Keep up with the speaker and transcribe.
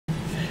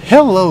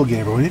Hello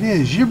again, everyone. It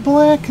is your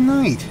Black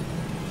Knight.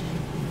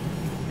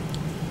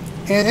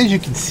 And as you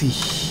can see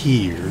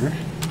here,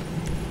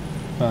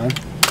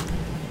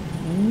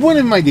 one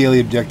of my daily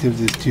objectives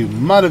is to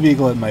mod a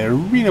vehicle at my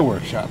arena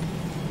workshop.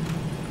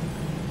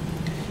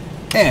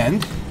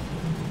 And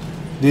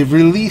they've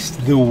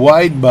released the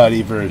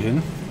wide-body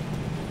version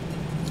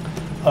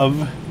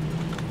of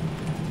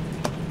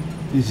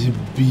this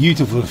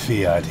beautiful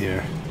Fiat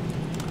here.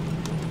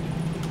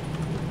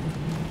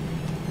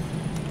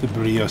 The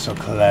Brioso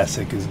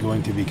Classic is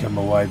going to become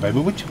a wide-body,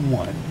 but which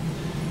one?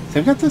 So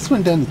I've got this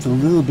one done. It's a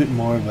little bit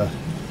more of a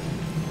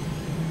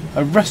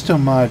resto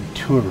mod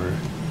tourer.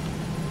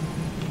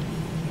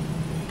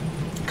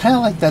 Kind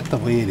of like that the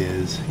way it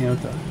is, you know,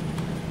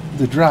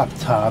 the drop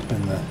top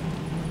and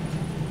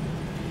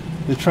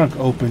the trunk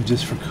open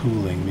just for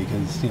cooling,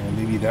 because, you know,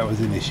 maybe that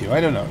was an issue.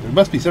 I don't know. There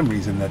must be some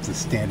reason that's a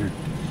standard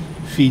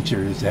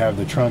feature, is to have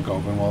the trunk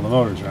open while the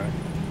motor's running.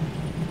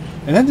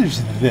 And then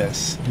there's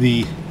this,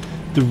 the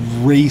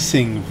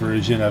racing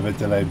version of it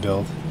that I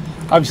built.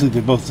 Obviously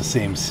they're both the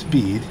same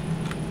speed.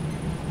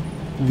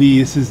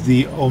 This is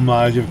the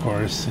homage, of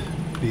course,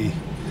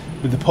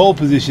 with the pole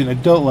position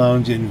adult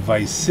lounge in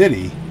Vice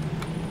City.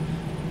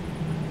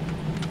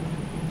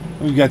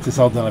 We've got this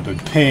all done up in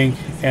pink,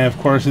 and of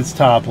course it's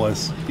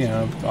topless, you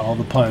know, all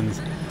the puns.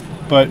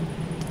 But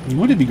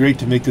wouldn't it be great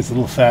to make this a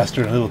little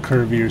faster and a little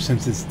curvier,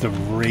 since it's the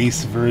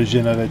race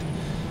version of it?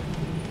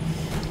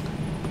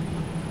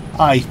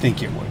 I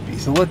think it would be.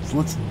 So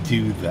let's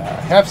do that.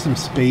 I have some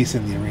space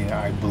in the arena,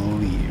 I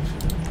believe.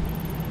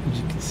 As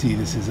you can see,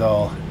 this is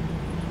all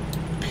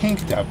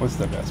pinked up. What's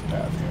the best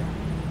path here?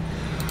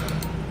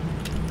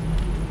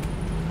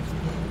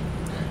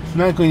 I'm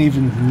not going to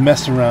even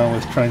mess around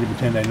with trying to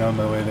pretend I know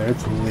my way there.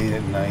 It's late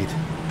at night.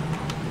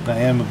 I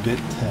am a bit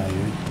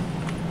tired.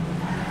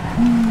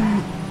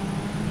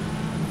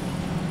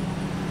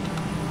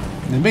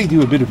 They may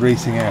do a bit of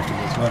racing after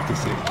this. We'll have to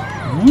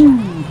see. Woo!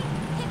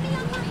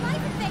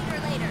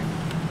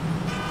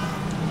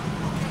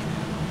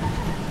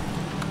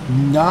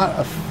 Not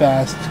a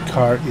fast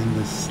car in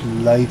the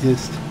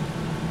slightest.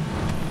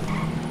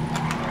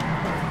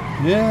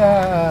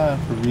 Yeah,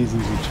 for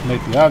reasons which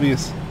might be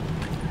obvious.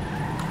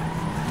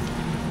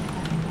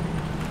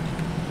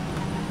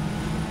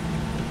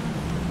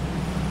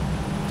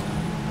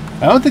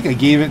 I don't think I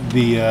gave it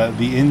the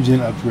engine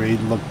upgrade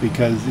look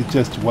because it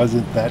just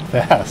wasn't that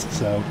fast,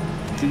 so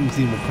it didn't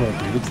seem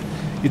appropriate.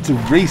 It's a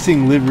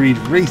racing liveried,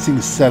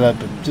 racing setup,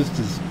 but just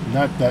is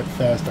not that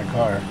fast a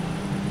car.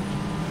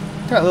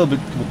 Got a little bit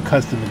of a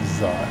custom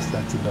exhaust,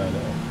 that's about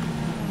it.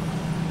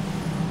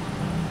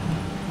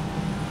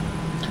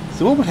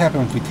 So what would happen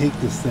if we take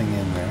this thing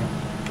in there?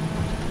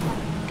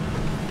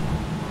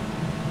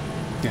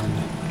 And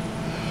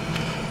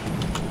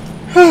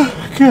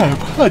God, I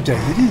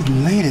apologize. It is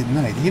late at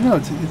night. You know,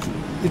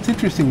 it's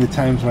interesting the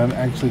times when I'm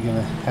actually going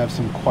to have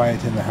some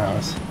quiet in the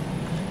house.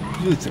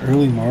 Usually it's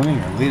early morning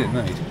or late at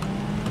night.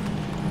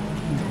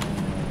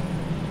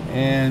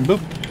 And boop.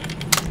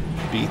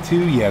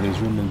 B2. Yeah, there's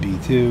room in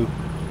B2.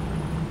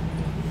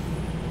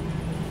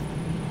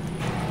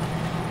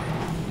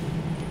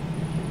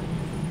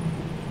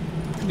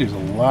 There's a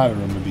lot of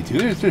room in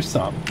B2. There's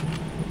some.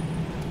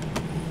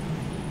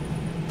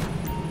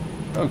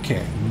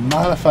 Okay,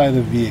 modify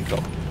the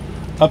vehicle.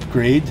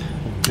 Upgrade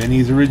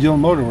Benny's Original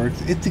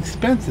Motorworks. It's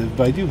expensive,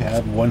 but I do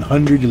have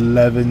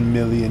 $111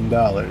 million.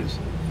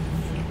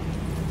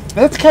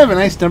 That's kind of a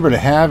nice number to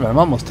have, and I'm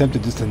almost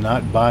tempted just to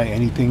not buy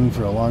anything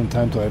for a long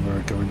time until I have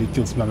like a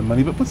ridiculous amount of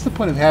money. But what's the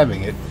point of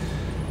having it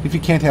if you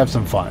can't have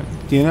some fun?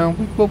 You know,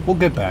 we'll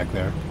get back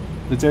there.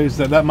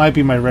 That might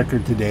be my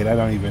record to date. I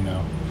don't even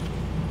know.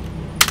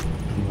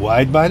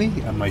 Wide body?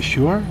 Am I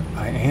sure?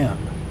 I am.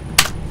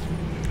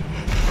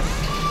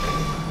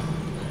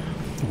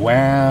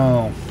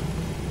 Wow.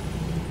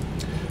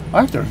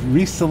 I have to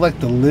reselect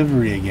the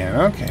livery again.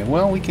 Okay,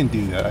 well, we can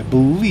do that. I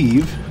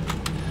believe.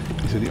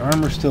 So the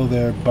armor's still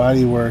there.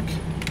 Bodywork.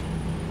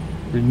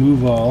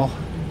 Remove all.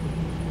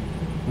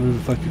 Remove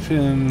reflective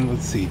fin.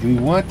 Let's see. Do we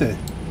want the...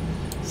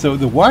 So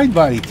the wide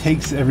body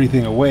takes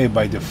everything away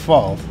by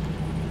default.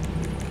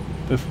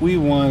 If we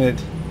want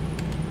it...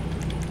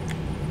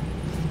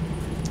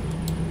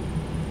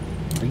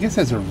 I guess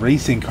as a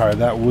racing car,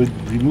 that would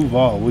remove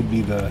all would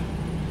be the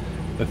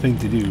thing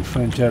to do.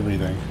 French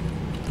everything.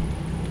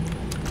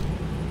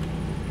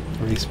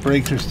 Race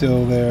brakes are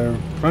still there.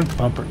 Front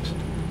bumpers.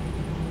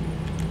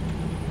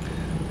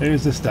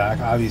 There's the stock.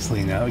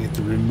 Obviously now we get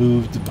the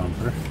removed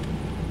bumper.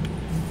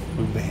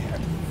 Move the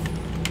hand.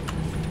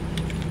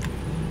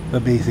 The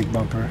basic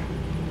bumper.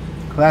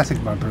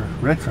 Classic bumper.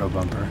 Retro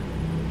bumper.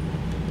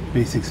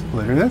 Basic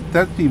splitter.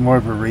 That'd be more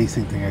of a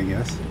racing thing, I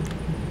guess.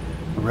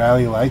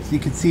 Rally lights. You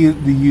can see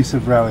the use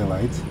of rally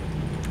lights.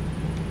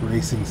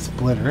 Racing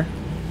splitter.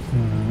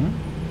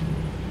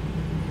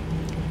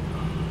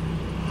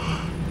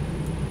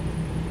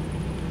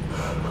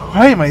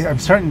 Why am I'm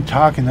starting to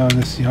talk and now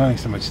I'm just yawning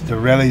so much. The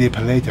Rally de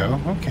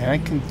Paleto. Okay, I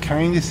can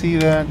kind of see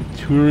that.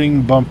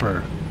 Touring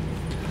bumper.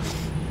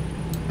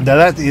 Now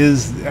that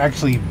is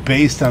actually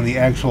based on the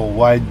actual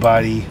wide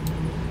body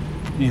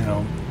you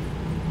know,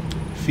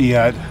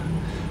 Fiat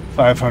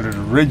 500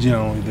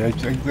 originally.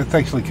 That's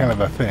actually kind of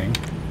a thing.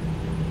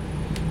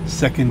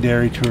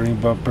 Secondary touring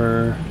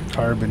bumper,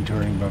 carbon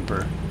touring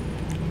bumper.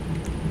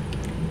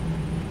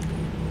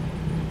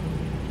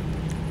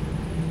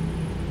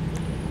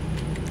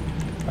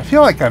 I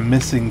feel like I'm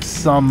missing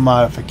some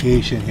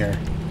modification here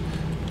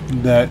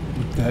that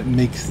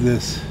makes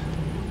this.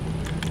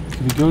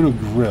 Can we go to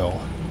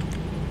grill?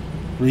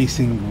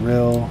 Racing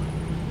grill.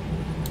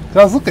 So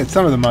I was looking at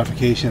some of the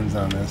modifications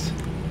on this.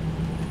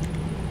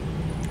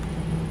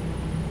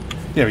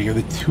 There we go,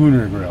 the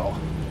tuner grill.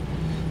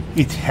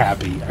 It's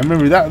happy. I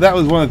remember that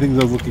was one of the things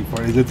I was looking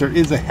for, is that there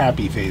is a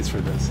happy face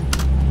for this.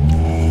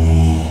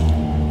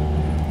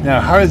 Now,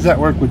 how does that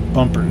work with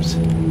bumpers?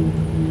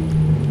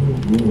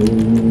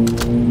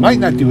 Might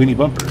not do any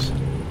bumpers,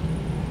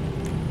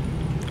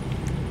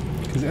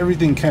 because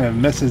everything kind of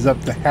messes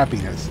up the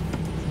happiness.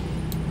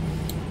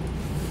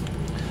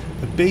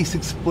 The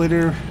basic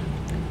splitter,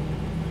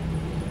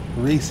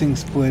 racing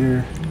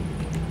splitter,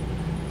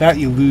 that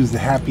you lose the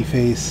happy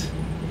face.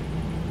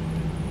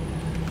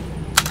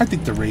 I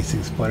think the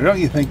racing splitter, don't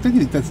you think? Don't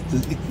you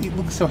think it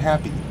looks so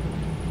happy?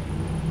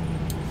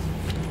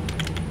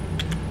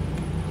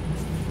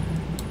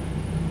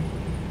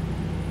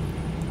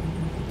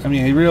 I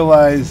mean, I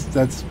realize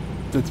that's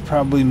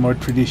probably more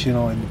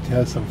traditional and it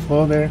has some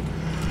flow there.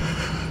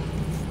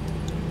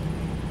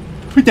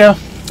 But now,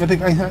 I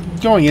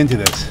think going into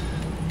this,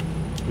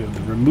 we have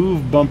the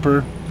remove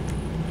bumper,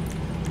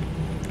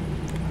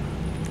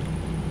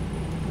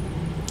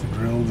 the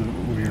drilled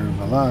rear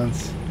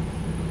valance.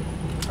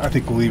 I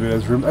think we'll leave it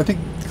as room. I think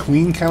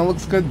clean kind of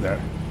looks good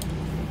there.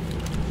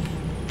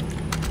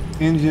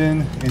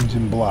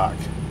 Engine block.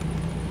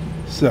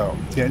 So,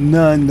 yeah,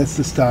 none, that's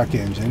the stock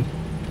engine.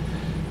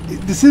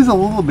 This is a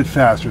little bit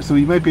faster, so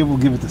you might be able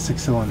to give it the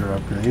 6-cylinder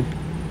upgrade.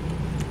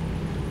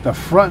 The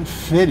front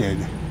fitted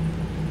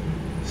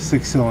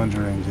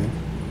 6-cylinder engine.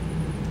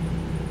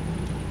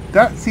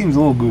 That seems a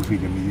little goofy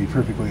to me, to be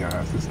perfectly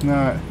honest. It's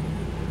not.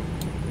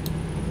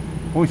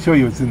 I won't show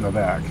you what's in the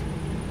back.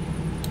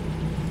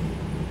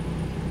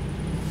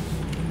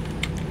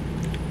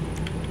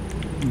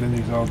 And then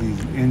there's all these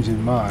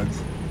engine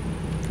mods.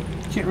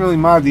 You can't really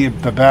mod the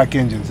back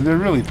engine, so they're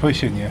really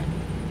pushing you.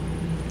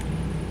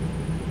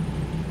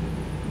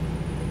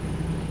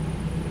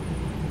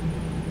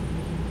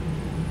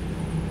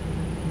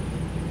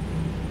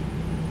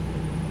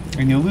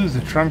 And you lose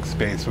the trunk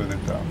space with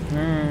it,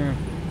 though.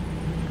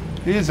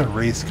 It is a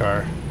race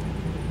car.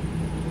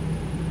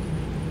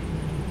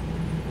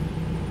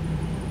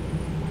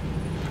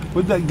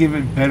 Would that give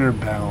it better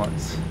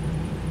balance?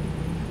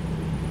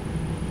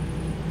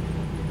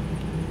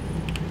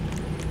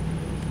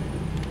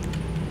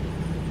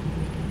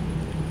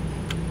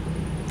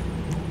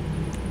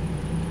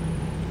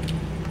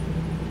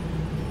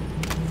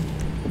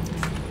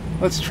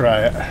 Let's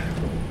try it.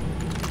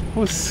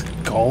 Oh,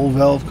 skull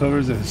valve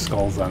covers? There's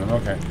skulls on them.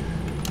 Okay.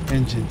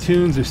 Engine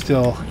tunes are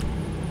still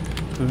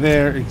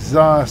there.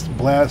 Exhaust,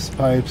 blast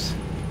pipes.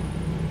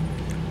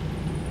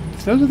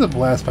 So those are the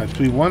blast pipes.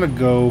 Do we want to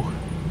go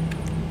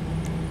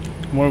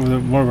more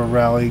of a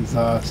rally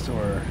exhaust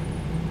or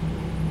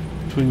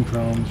twin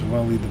chromes? We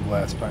want to leave the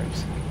blast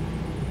pipes.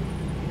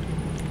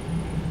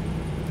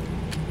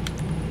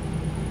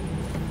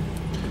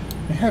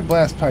 We had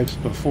blast pipes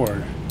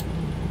before.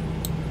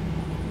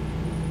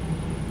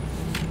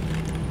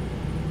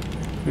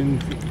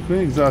 Twin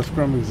exhaust,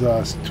 chrome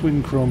exhaust,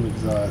 twin chrome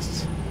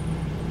exhausts.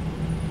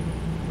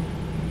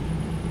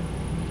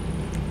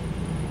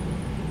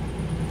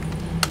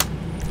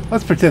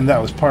 Let's pretend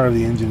that was part of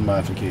the engine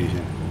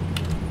modification.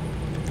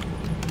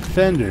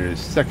 Fenders,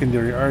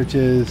 secondary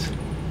arches,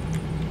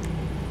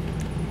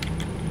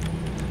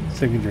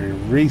 secondary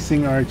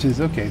racing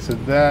arches. Okay, so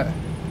there's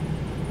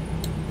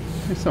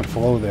some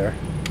flow there.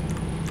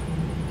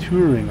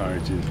 Touring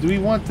arches. Do we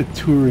want the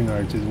touring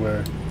arches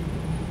where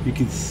you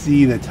can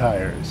see the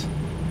tires?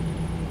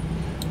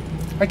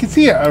 I can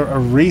see a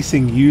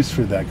racing use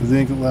for that, because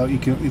then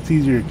it's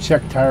easier to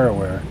check tire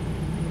wear,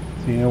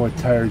 so you know what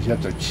tires you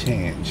have to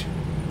change.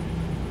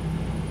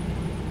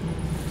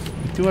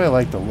 But do I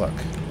like the look?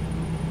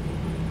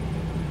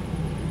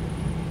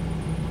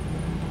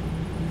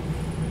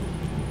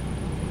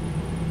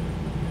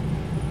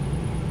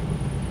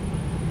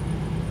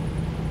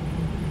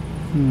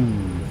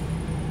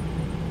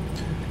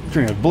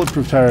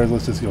 Bulletproof tires.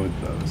 Let's just go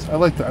with those. I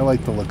like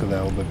the look of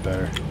that a little bit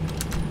better.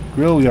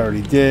 Grill we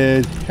already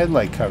did.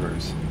 Headlight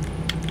covers.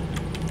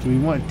 Do we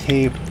want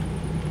tape?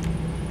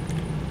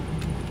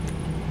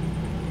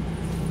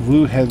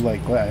 Blue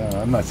headlight glass.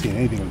 I'm not seeing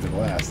anything with the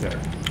glass there.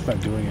 It's not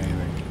doing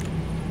anything.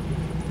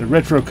 The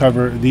retro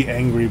cover, the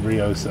Angry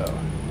Brioso.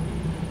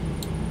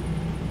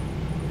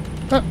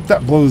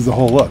 That blows the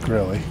whole look,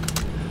 really.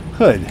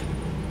 Hood.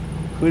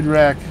 Hood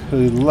rack,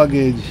 hood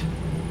luggage.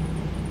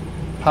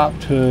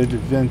 Popped hood,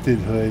 vented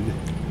hood,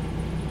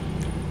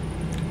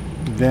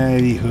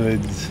 vanity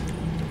hoods.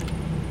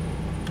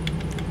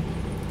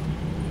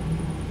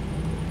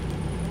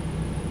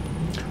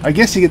 I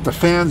guess you get the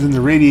fans and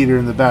the radiator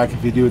in the back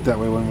if you do it that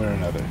way one way or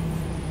another.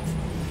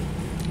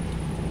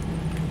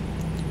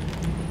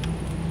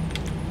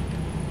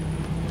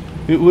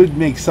 It would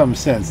make some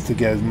sense to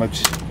get as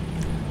much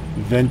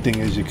venting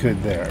as you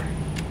could there.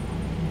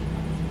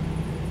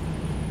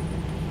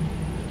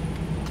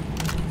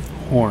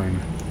 Horn.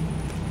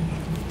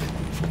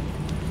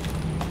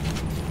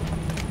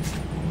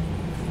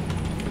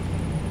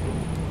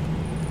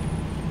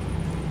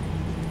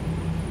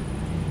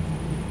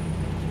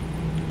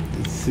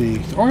 Let's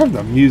see. Oh, I have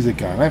the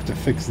music on. I have to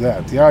fix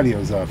that. The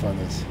audio's off on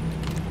this.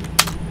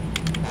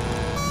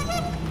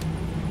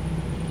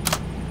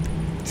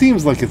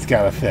 Seems like it's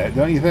gotta fit,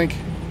 don't you think?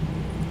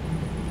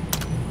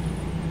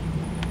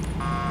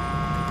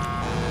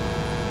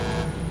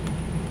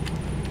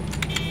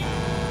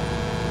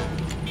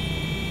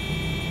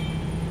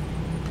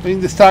 I mean,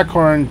 the stock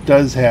horn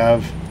does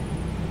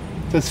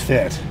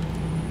fit.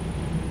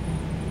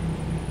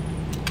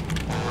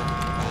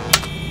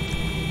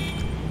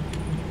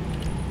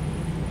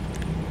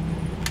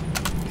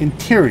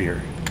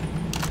 Interior.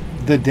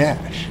 The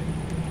dash.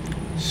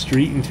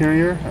 Street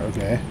interior?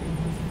 Okay.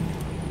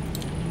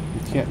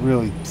 You can't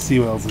really see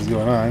what else is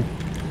going on.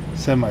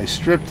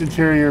 Semi-stripped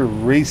interior,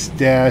 race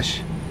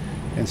dash,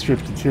 and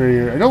stripped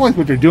interior. I don't like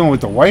what they're doing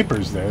with the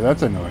wipers there.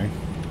 That's annoying.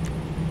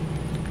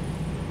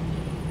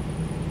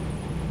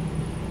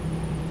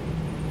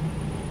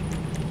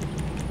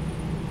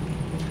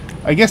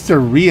 I guess they're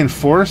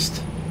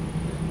reinforced,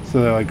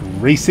 so they're like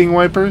racing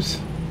wipers.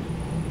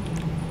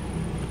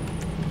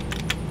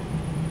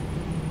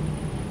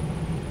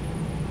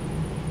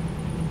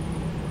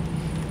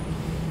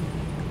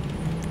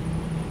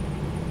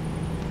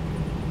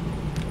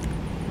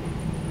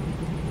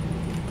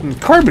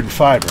 Carbon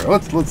fiber.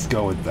 Let's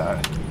go with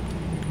that.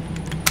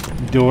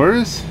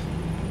 Doors.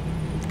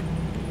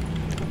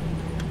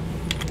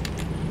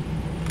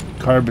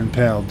 Carbon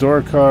panel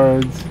door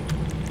cards.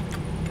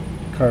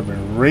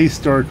 Carbon race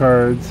door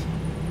cards.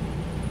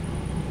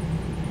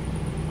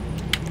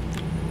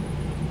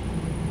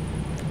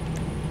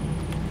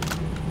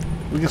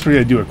 I guess we're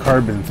gonna do a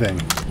carbon thing.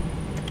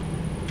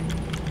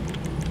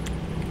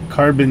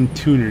 Carbon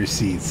tuner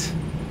seats.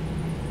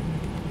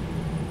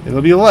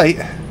 It'll be light.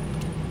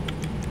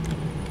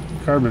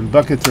 Carbon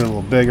buckets are a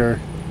little bigger.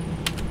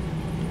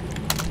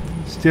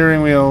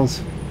 Steering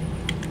wheels.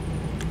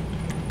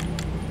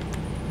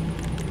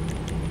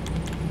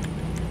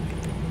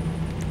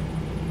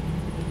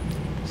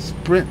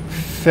 Sprint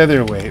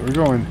featherweight. We're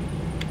going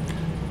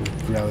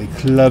with Rally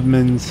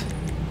Clubman's.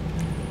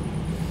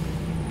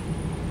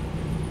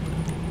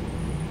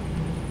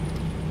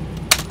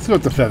 Let's go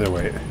with the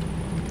featherweight.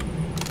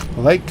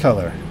 Light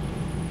color.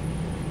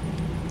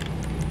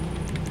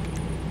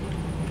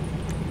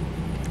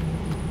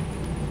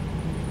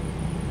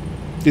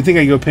 You'd think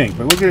I'd go pink,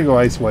 but we're going to go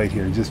ice white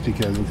here just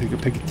because we'll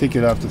take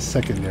it off the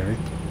secondary.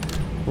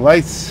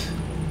 Lights,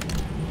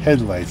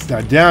 headlights. Now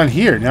down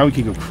here, now we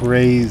can go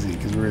crazy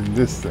because we're in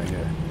this thing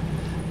here.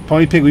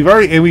 Pony Pink,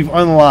 we've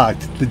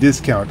unlocked the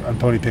discount on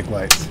Pony Pink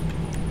lights.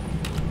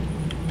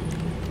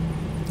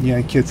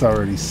 Yeah, kit's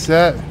already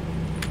set.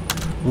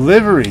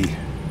 Livery.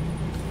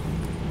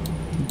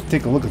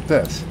 Take a look at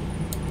this.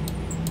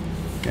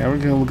 Yeah, we're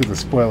going to look at the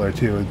spoiler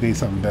too. It'd be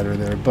something better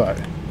there, but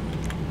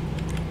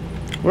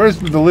where's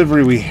the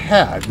delivery we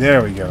had?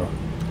 There we go.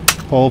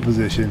 Pole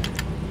position.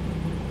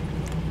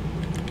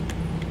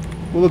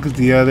 We'll look at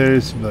the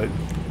others, but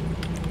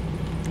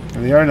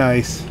they are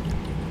nice.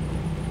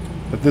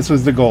 But this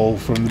was the goal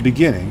from the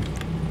beginning.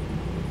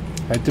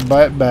 Had to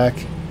buy it back.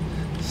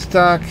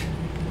 Stock,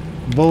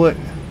 bullet,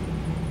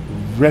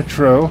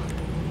 retro,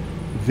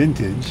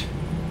 vintage,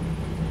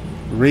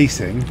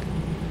 racing,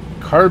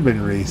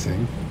 carbon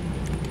racing,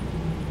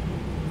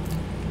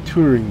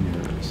 touring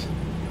mirrors.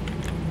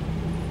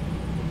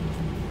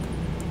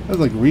 That was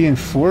like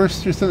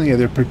reinforced or something? Yeah,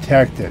 they're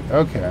protected.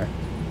 Okay.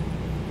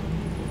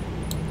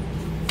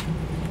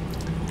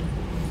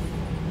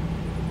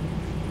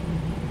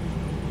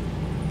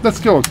 Let's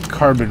go with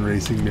carbon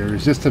racing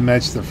mirrors just to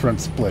match the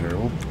front splitter.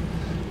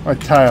 I'll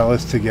tile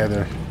this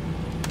together.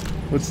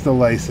 What's the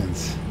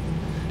license?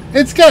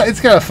 It's got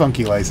a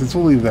funky license.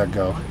 We'll leave that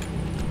go.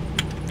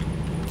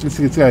 It's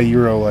got a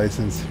Euro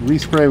license.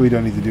 Respray, we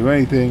don't need to do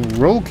anything.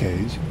 Roll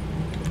cage.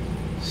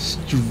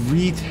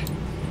 Street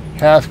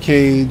half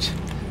cage.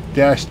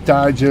 Dash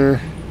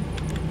Dodger.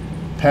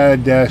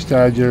 Padded Dash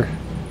Dodger.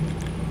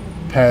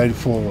 Padded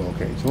full roll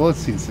cage. Well, let's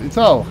see. It's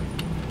all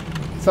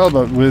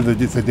about whether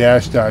it's a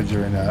Dash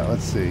Dodger or not.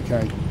 Let's see.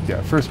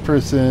 Yeah, first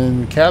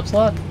person caps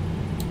lock?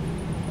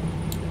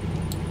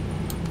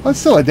 Well, it's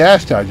still a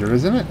Dash Dodger,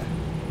 isn't it?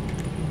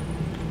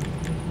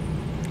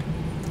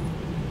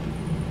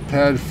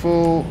 Pad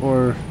full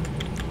or...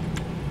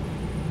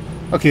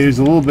 Okay, there's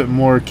a little bit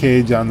more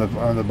cage on the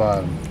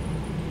bottom.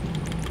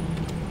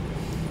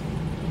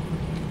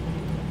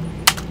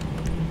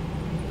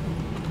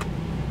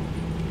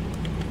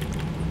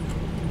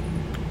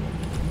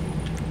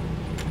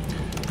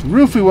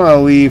 Roof we want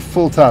to leave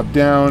full top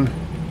down.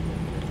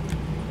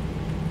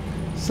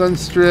 Sun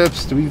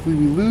strips. Do we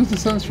lose the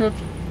sun strip?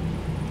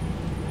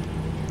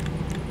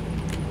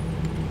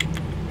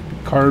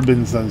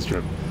 Carbon sun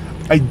strip.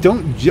 I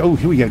don't... Oh,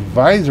 here we got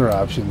visor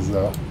options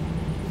though.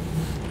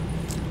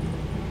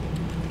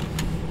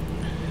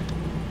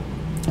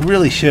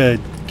 Really should,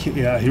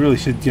 yeah, he really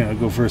should, you know,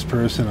 go first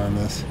person on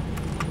this,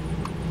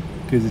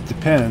 because it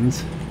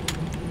depends.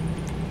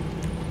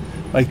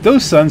 Like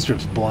those sun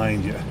strips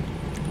blind you.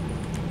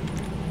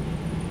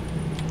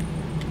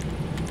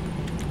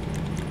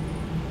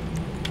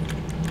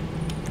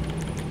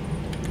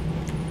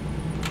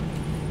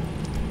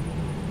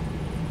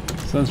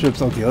 Sun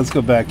strips. Okay, let's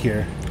go back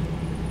here.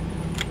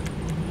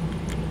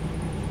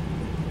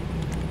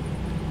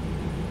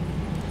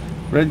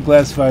 Red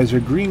glass visor,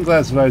 green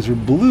glass visor,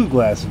 blue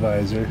glass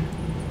visor.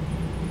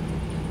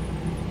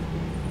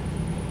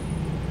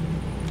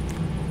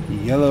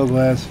 Yellow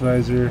glass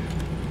visor.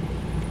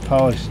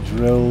 Polished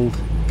drilled.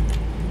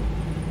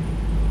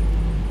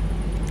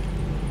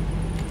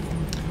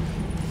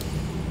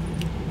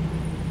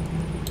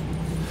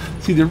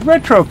 See, the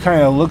retro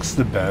kind of looks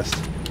the best.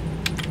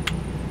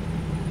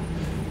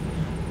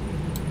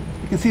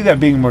 You can see that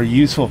being more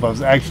useful if I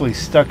was actually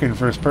stuck in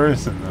first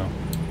person, though.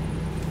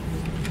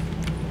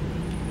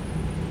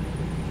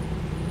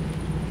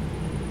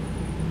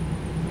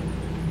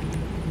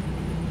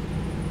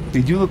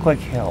 They do look like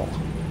hell.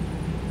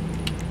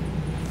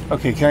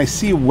 Okay, can I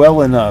see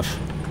well enough?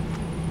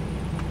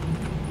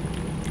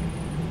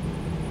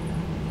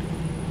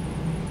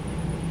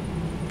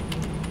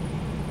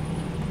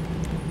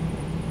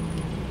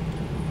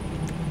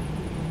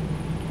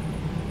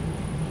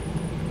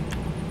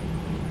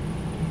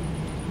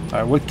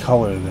 Alright, what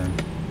color then?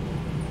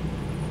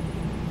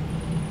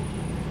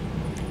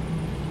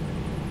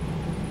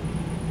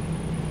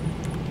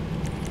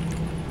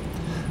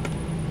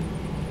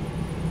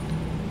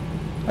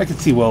 I can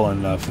see well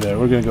enough there.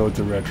 We're going to go with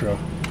the retro.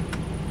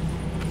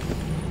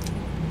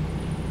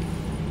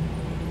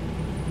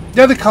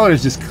 The other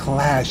colors just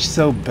clash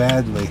so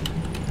badly.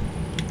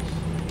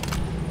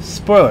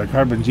 Spoiler,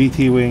 carbon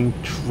GT wing,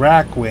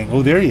 track wing.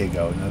 Oh, there you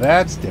go. Now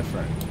that's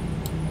different.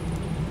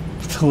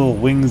 The little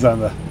wings on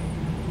the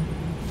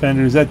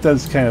fenders. That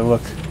does kind of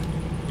look...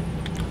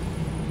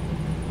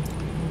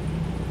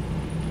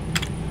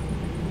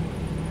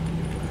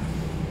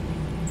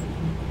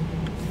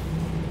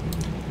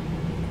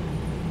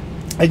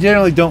 I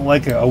generally don't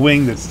like a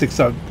wing that sticks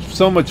out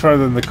so much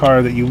farther than the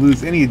car that you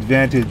lose any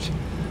advantage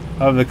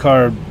of the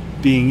car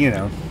being, you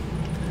know,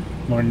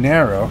 more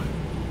narrow.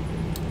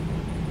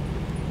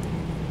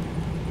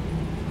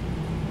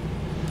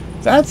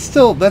 That's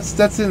still,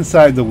 that's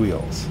inside the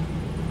wheels.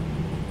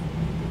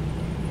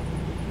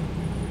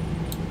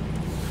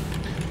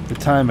 The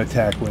time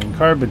attack wing,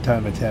 carbon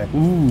time attack.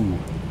 Ooh.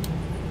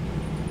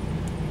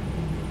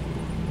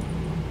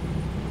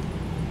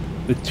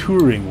 The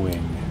touring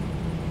wing.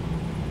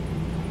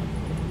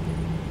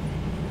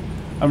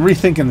 I'm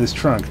rethinking this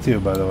trunk too,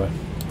 by the way.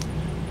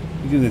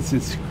 Because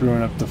it's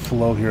screwing up the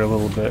flow here a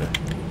little bit.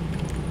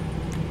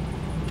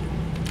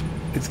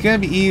 It's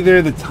going to be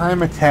either the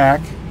time attack,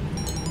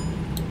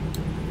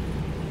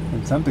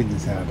 and something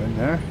just happened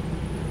there.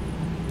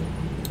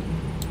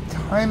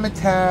 Time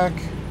attack,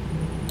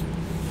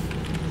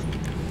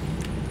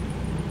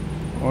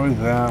 or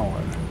that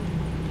one.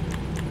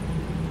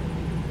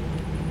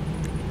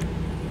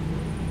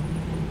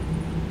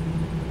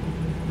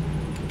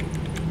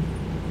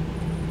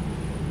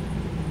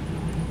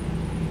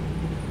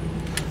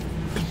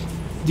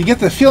 You get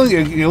the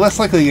feeling you're less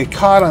likely to get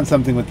caught on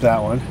something with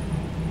that one.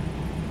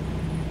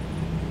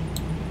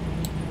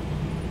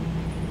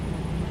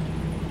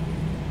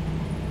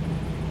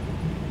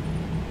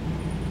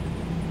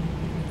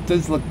 It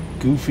does look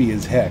goofy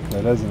as heck,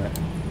 though, doesn't it?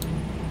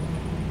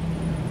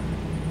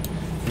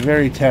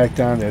 Very tacked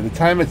on there. The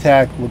time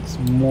attack looks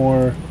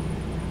more...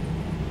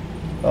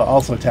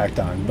 also tacked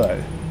on,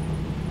 but...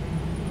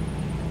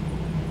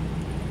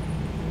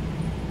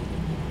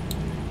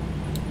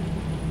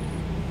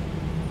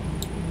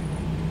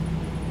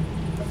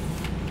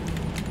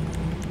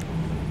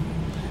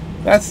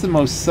 That's the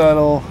most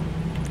subtle.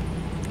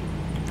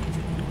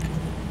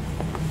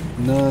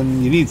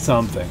 None. You need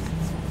something.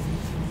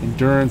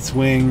 Endurance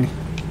wing.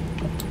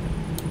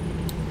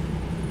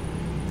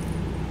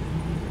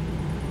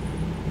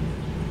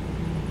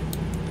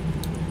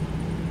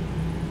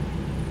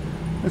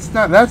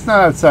 That's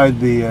not outside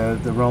the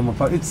realm of.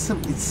 It's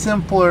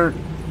simpler.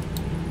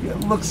 It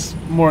looks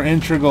more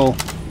integral.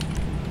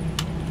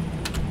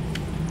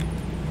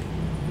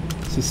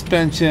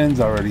 Suspension's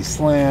already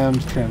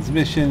slammed.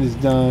 Transmission is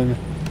done.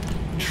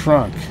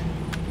 Trunk.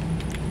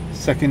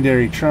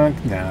 Secondary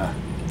trunk? Nah.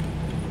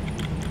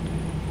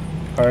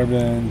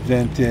 Carbon,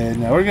 vented.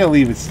 Now we're going to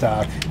leave it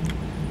stock.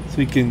 So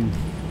we can...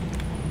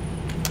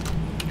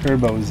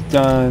 Turbo is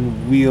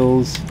done.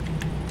 Wheels.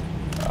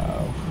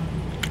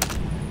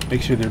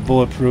 Make sure they're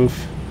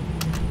bulletproof.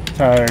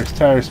 Tires.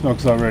 Tire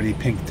smoke's already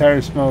pink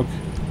tire smoke.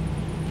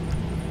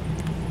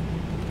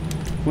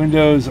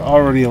 Windows,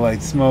 already a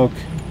light smoke.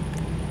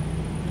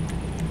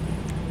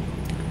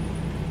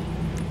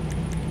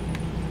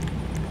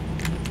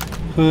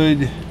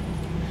 Hood.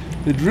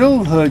 The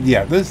drilled hood,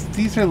 yeah,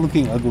 these are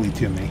looking ugly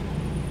to me.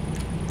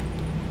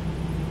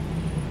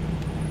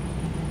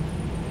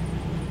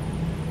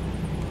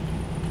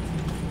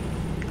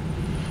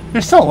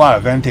 There's still a lot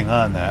of venting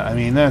on that. I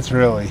mean, that's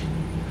really...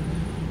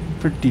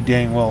 pretty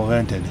dang well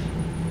vented.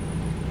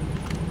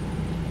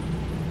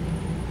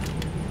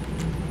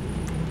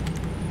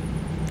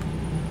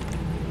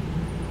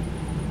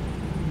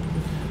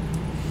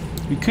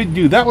 We could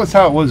do, that was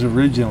how it was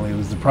originally,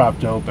 was the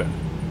propped open.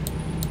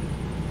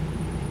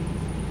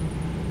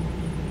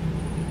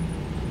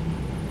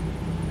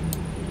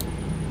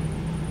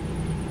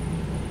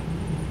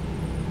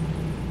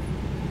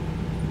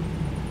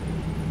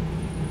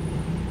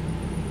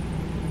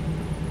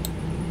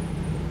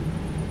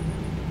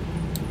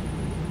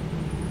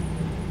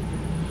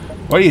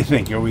 What do you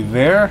think? Are we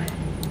there?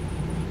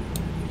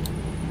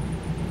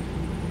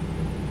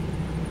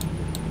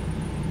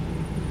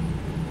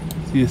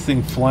 See this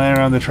thing flying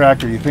around the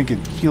tractor. You think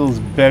it feels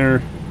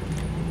better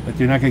that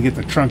you're not going to get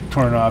the trunk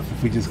torn off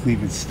if we just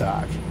leave it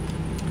stock.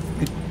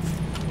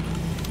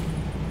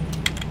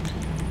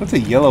 What's a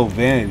yellow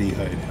vanity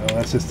hood? Oh,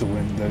 that's just the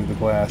window, the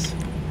glass.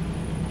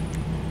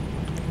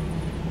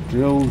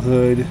 Drilled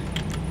hood.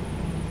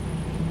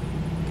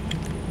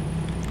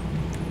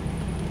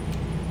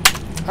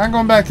 I'm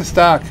going back to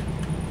stock.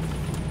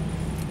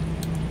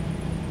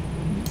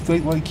 It's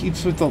like what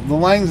keeps with the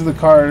lines of the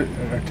car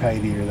are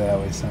tidier that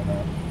way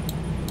somehow.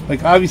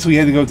 Like obviously we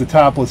had to go with the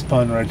topless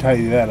pun or I'd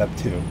tidy that up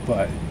too,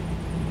 but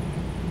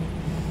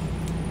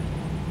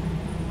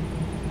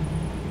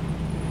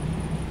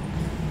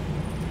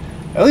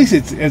at least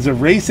it's a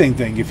racing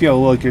thing. You feel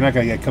like you're not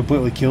going to get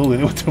completely killed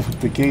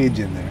with the cage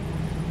in there.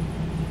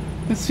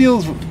 This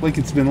feels like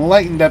it's been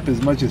lightened up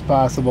as much as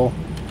possible.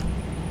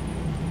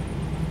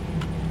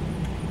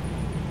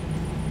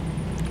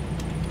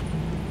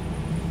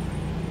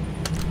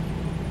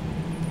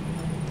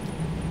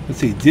 Let's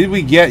see, did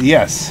we get,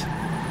 yes.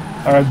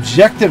 Our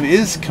objective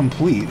is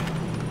complete.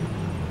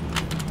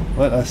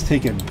 Let us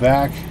take it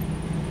back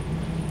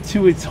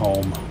to its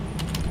home.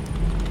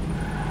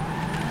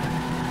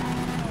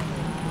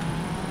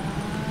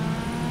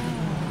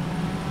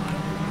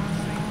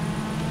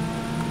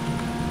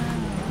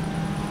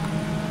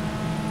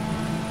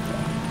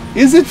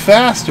 Is it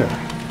faster?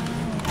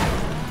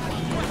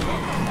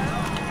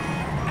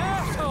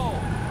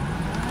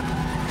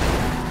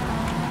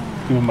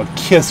 Give him a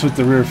kiss with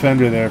the rear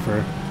fender there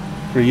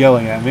for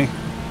yelling at me.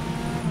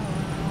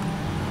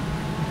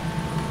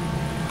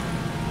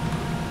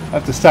 I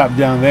have to stop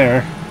down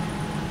there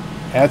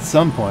at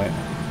some point.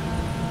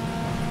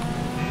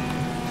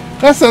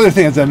 That's the other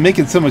thing, is I'm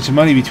making so much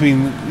money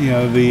between, you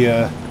know,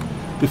 the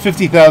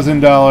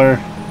 $50,000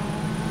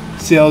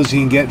 sales you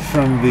can get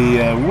from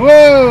the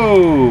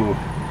whoa.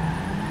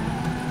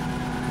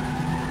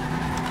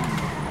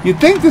 You'd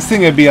think this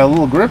thing would be a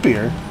little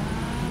grippier.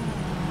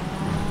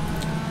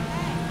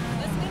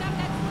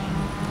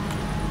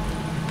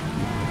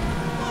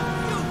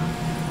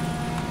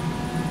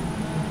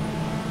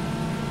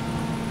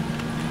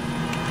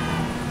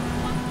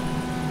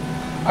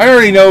 I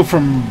already know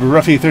from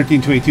roughly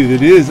 1322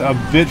 that it is a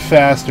bit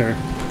faster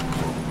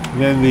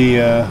than the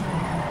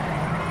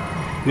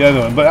other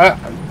one, but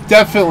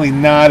definitely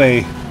not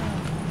a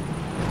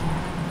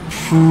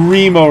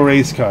primo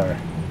race car.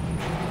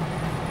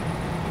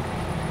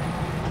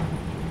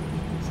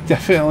 It's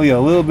definitely a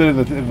little bit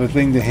of a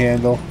thing to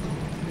handle.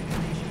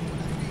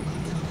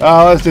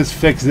 Oh, let's just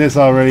fix this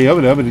already.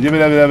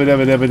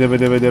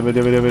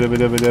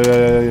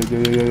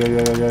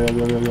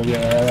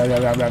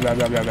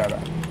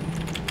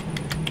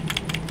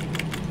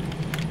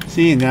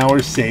 See, now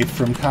we're safe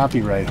from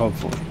copyright,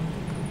 hopefully.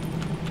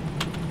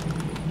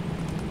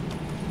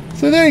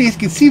 So there you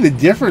can see the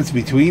difference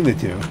between the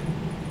two.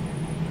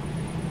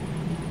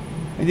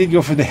 I did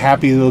go for the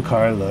happy little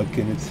car look,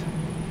 and it's...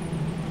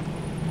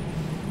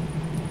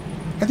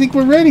 I think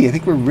we're ready. I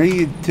think we're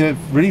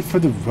ready for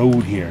the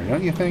road here,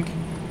 don't you think?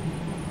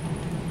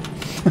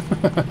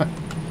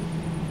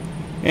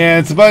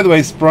 And so, by the way,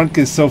 Sprunk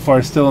is so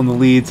far still in the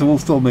lead, so we'll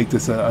still make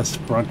this a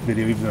Sprunk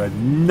video, even though I had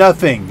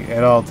nothing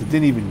at all.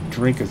 Didn't even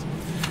drink a...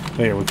 Oh,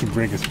 here, we can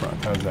drink a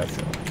Sprunk. How's that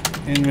sound?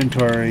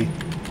 Inventory,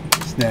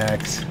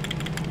 snacks,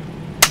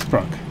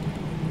 Sprunk.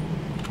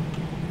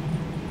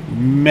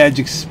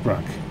 Magic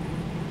Sprunk.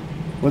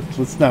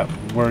 Let's not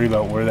worry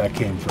about where that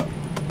came from.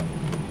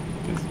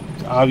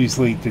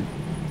 Obviously,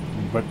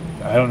 but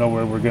I don't know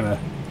where we're going to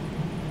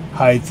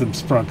hide some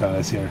Sprunk on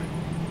us here.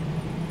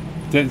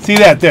 See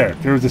that there?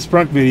 There was a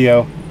Sprunk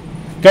video.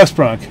 Go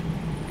Sprunk.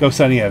 Go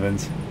Sonny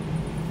Evans.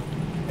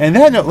 And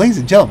that note, ladies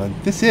and gentlemen,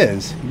 this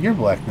is your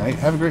Black Knight.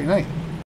 Have a great night.